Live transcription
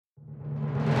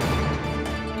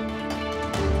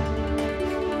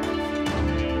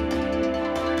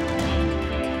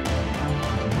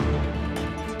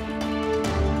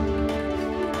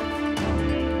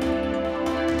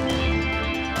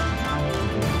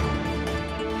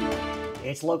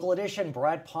It's Local Edition.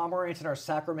 Brad Pomerance in our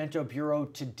Sacramento Bureau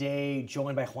today,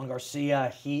 joined by Juan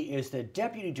Garcia. He is the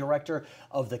Deputy Director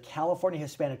of the California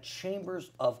Hispanic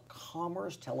Chambers of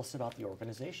Commerce. Tell us about the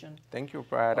organization. Thank you,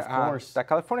 Brad. Of course. The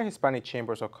California Hispanic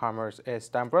Chambers of Commerce is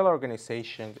the umbrella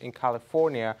organization in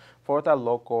California for the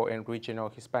local and regional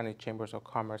Hispanic Chambers of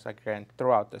Commerce, again,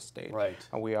 throughout the state. Right.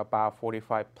 And we are about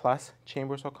 45 plus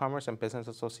chambers of commerce and business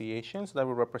associations that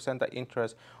will represent the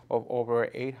interests of over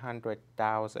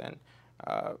 800,000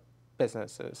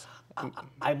 businesses.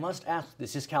 I must ask,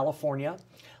 this is California.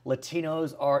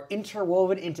 Latinos are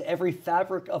interwoven into every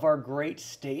fabric of our great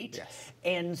state. Yes.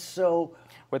 And so...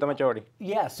 We're the majority.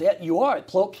 Yes, you are.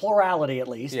 Plurality, at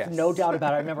least. Yes. No doubt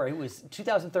about it. I remember it was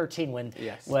 2013 when,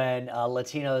 Yes. when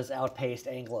Latinos outpaced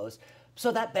Anglos.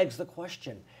 So that begs the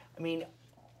question. I mean,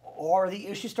 are the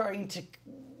issues starting to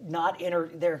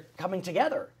they're coming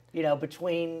together, you know,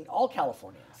 between all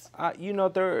Californians? You know,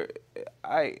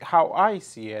 how I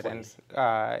see it is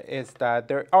that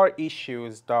there are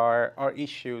issues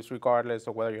regardless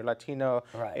of whether you're Latino,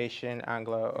 Right. Asian,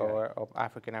 Anglo, or of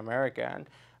African American.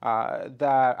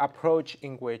 The approach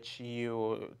in which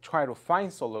you try to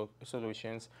find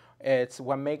solutions, it's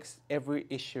what makes every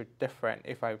issue different.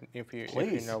 If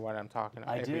you know what I'm talking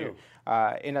about. I do.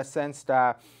 In a sense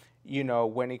that, you know,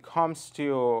 when it comes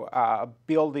to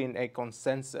building a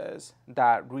consensus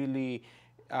that really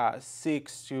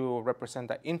seeks to represent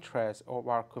the interests of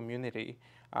our community,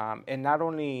 and not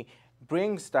only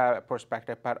brings that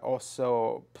perspective, but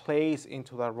also plays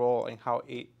into the role in how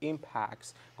it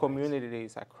impacts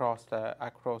communities across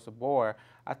the board.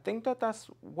 I think that's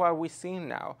what we're seeing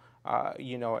now.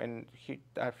 You know, and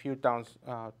a few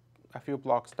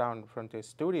blocks down from the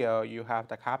studio, you have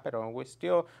the Capitol, and we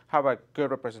still have a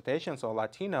good representation of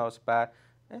Latinos, but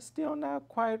it's still not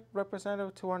quite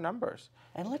representative to our numbers.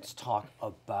 And let's talk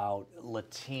about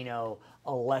Latino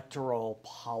electoral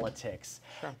politics.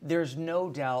 Sure. There's no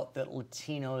doubt that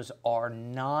Latinos are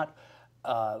not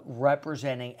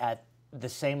representing at the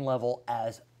same level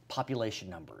as population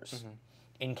numbers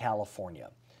in California.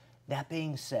 That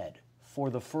being said, for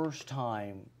the first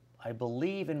time, I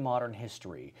believe in modern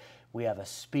history, we have a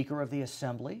Speaker of the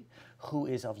Assembly who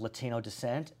is of Latino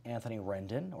descent, Anthony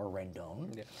Rendon, or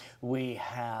Rendon. Yes. We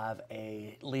have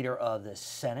a leader of the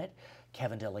Senate,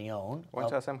 Kevin De Leon. Went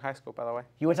to the same high school, by the way.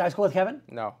 You went to high school with Kevin?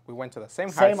 No, we went to the same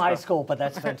High school, but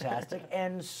that's fantastic.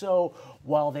 And so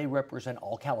while they represent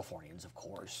all Californians, of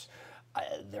course,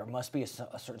 there must be a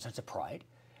certain sense of pride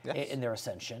in their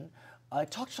ascension.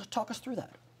 Talk us through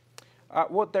that.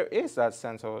 Well, there is that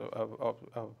sense of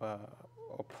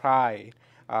pride,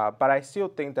 but I still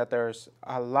think that there's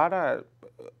a lot of,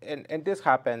 and this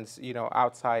happens, you know,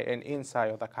 outside and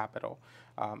inside of the Capitol.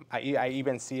 I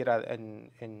even see it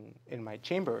in my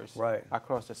chambers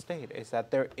across the state, is that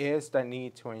there is the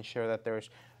need to ensure that there's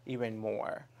even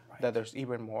more,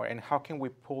 and how can we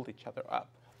pull each other up?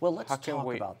 Well, let's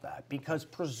talk about that, because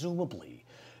presumably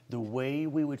the way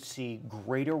we would see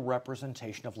greater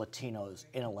representation of Latinos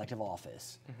in elective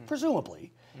office,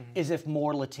 presumably, is if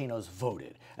more Latinos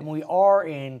voted. I mean, we are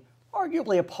in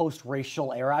arguably a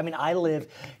post-racial era. I mean, I live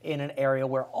in an area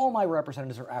where all my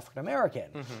representatives are African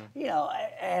American, you know,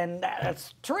 and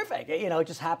that's terrific. You know, it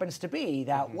just happens to be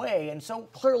that way. And so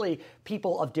clearly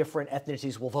people of different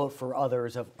ethnicities will vote for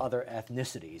others of other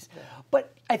ethnicities.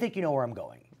 But I think you know where I'm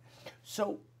going.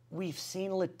 So we've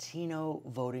seen Latino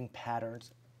voting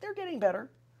patterns. They're getting better.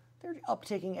 They're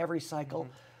uptaking every cycle.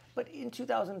 But in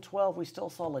 2012, we still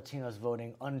saw Latinos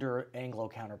voting under Anglo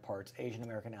counterparts, Asian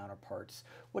American counterparts.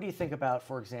 What do you think about,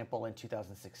 for example, in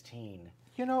 2016?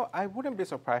 You know, I wouldn't be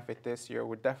surprised if this year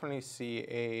we definitely see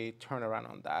a turnaround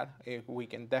on that. If we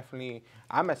can definitely,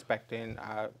 I'm expecting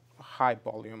a high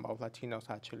volume of Latinos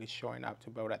actually showing up to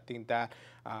vote. I think that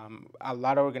a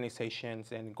lot of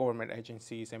organizations and government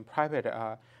agencies and private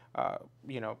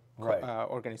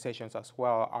organizations as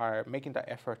well are making the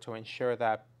effort to ensure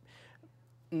that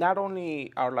not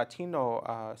only our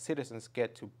Latino citizens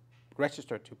get to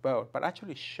register to vote, but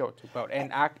actually show to vote and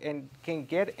act and can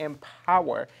get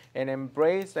empowered and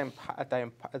embrace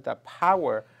the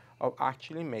power of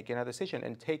actually making a decision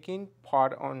and taking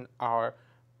part on our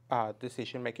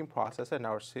decision-making process and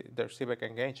their civic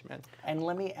engagement. And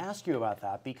let me ask you about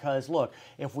that, because look,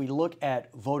 if we look at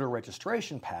voter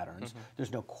registration patterns,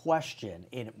 there's no question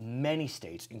in many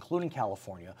states, including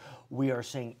California, we are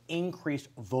seeing increased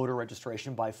voter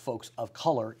registration by folks of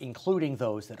color, including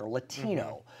those that are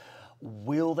Latino.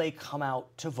 Will they come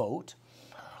out to vote?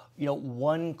 You know,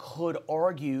 one could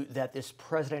argue that this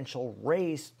presidential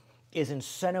race is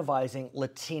incentivizing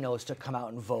Latinos to come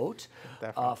out and vote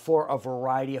Definitely. for a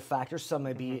variety of factors. Some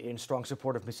may be in strong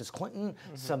support of Mrs. Clinton.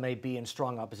 Some may be in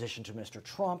strong opposition to Mr.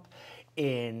 Trump.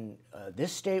 In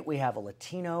this state, we have a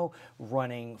Latino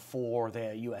running for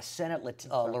the U.S. Senate,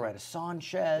 Loretta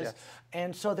Sanchez. Yes.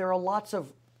 And so there are lots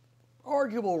of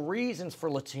arguable reasons for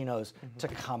Latinos to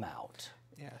come out.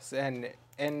 Yes,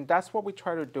 and that's what we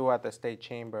try to do at the state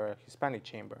chamber, Hispanic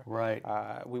chamber. Right.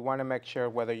 We want to make sure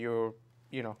whether you're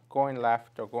going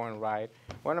left or going right,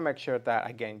 we want to make sure that,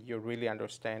 again, you really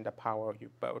understand the power of your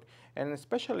vote, and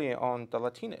especially on the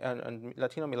Latino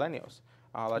millennials.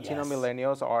 Latino Yes.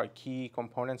 millennials are key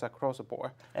components across the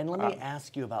board. And let me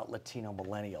ask you about Latino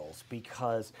millennials,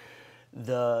 because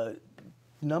the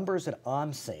numbers that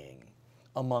I'm seeing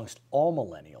amongst all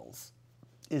millennials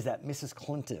is that Mrs.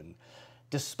 Clinton,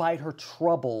 despite her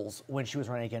troubles when she was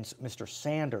running against Mr.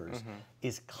 Sanders,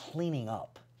 is cleaning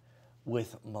up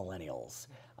with millennials.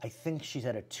 I think she's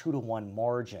at a 2-to-1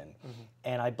 margin.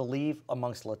 And I believe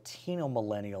amongst Latino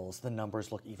millennials, the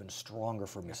numbers look even stronger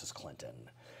for Mrs. Clinton.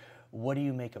 What do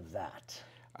you make of that?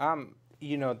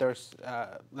 There's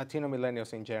Latino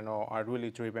millennials in general are really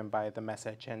driven by the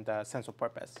message and the sense of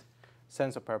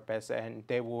purpose, and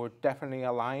they would definitely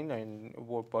align and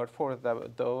would vote for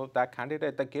that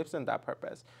candidate that gives them that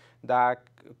purpose, that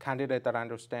candidate that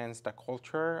understands the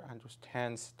culture,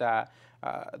 understands the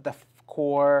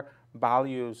core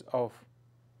values of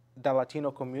the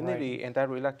Latino community, Right. and that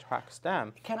really attracts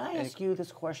them. Can I ask you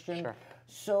this question? Sure.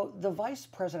 So the vice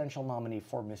presidential nominee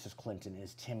for Mrs. Clinton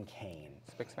is Tim Kaine.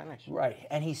 Speak Spanish. Right,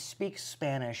 and he speaks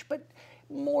Spanish, but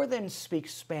more than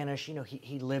speaks Spanish,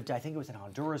 he lived, I think it was in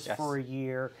Honduras Yes. for a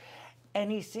year,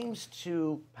 and he seems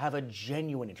to have a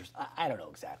genuine interest. I don't know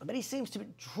exactly, but he seems to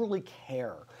truly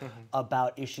care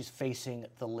about issues facing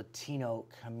the Latino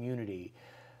community.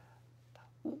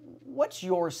 What's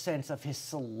your sense of his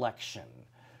selection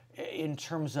in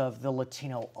terms of the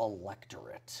Latino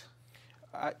electorate?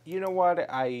 You know what?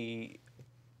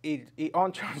 It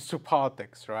all turns to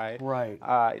politics, right?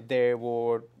 Right. They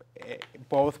would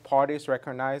both parties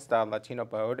recognize that Latino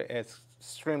vote is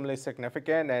extremely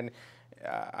significant, and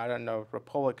I don't know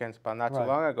Republicans, but not too Right.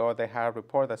 long ago they had a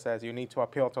report that says you need to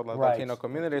appeal to the Right. Latino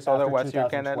communities, After otherwise you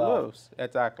cannot 2012. lose.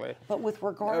 Exactly. But with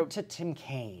regard to Tim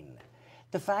Kaine,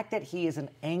 the fact that he is an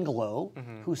Anglo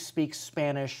who speaks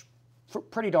Spanish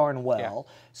pretty darn well,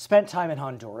 spent time in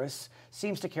Honduras,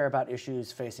 seems to care about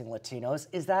issues facing Latinos,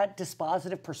 is that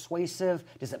dispositive, persuasive?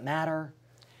 Does it matter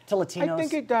to Latinos?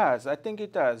 I think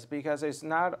it does, because it's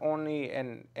not only,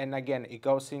 and again, it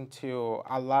goes into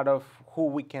a lot of who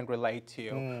we can relate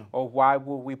to, or why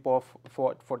would we both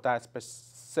vote for that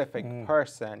specific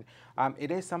person.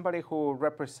 It is somebody who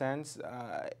represents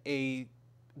a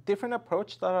different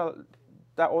approach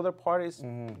that other parties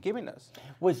giving us.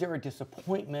 Was there a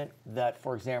disappointment that,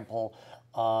 for example,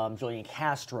 Julian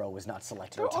Castro was not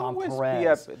selected, or Tom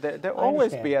Perez? There'll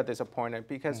always be a disappointment,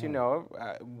 because,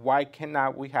 why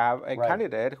cannot we have a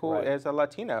candidate who is a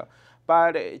Latino?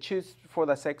 But choose for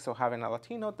the sake of having a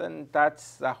Latino, then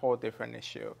that's a whole different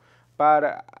issue. But,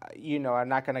 I'm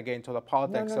not going to get into the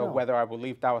politics of whether I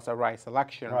believe that was a right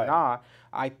selection or not.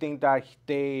 I think that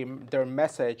their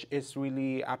message is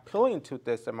really appealing to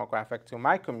this demographic, to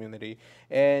my community,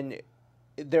 and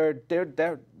they're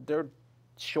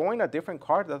showing a different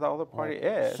card that the other party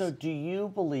is. So do you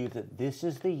believe that this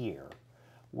is the year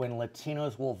when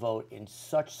Latinos will vote in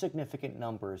such significant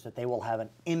numbers that they will have an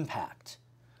impact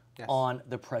on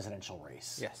the presidential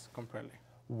race? Yes, completely.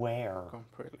 Where?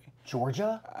 Completely.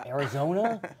 Georgia?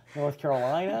 Arizona? North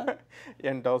Carolina?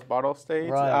 In those bottle states?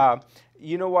 Right.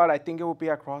 You know what? I think it will be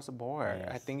across the board.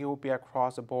 Yes. I think it will be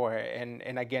across the board.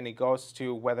 And again, it goes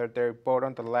to whether they vote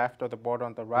on the left or they vote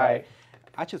on the right.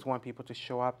 I just want people to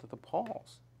show up to the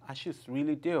polls. I just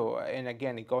really do. And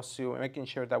again, it goes to making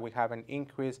sure that we have an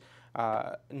increased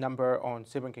number on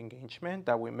civic engagement,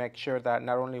 that we make sure that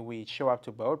not only we show up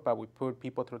to vote, but we put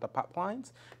people through the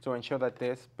pipelines to ensure that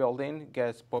this building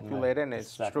gets populated and it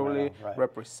truly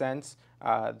represents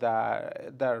the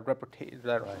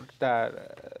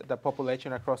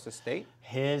population across the state.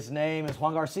 His name is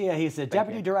Juan Garcia. He's the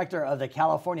Deputy Director of the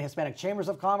California Hispanic Chambers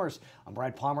of Commerce. I'm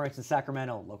Brad Pomerance in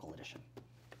Sacramento, Local Edition.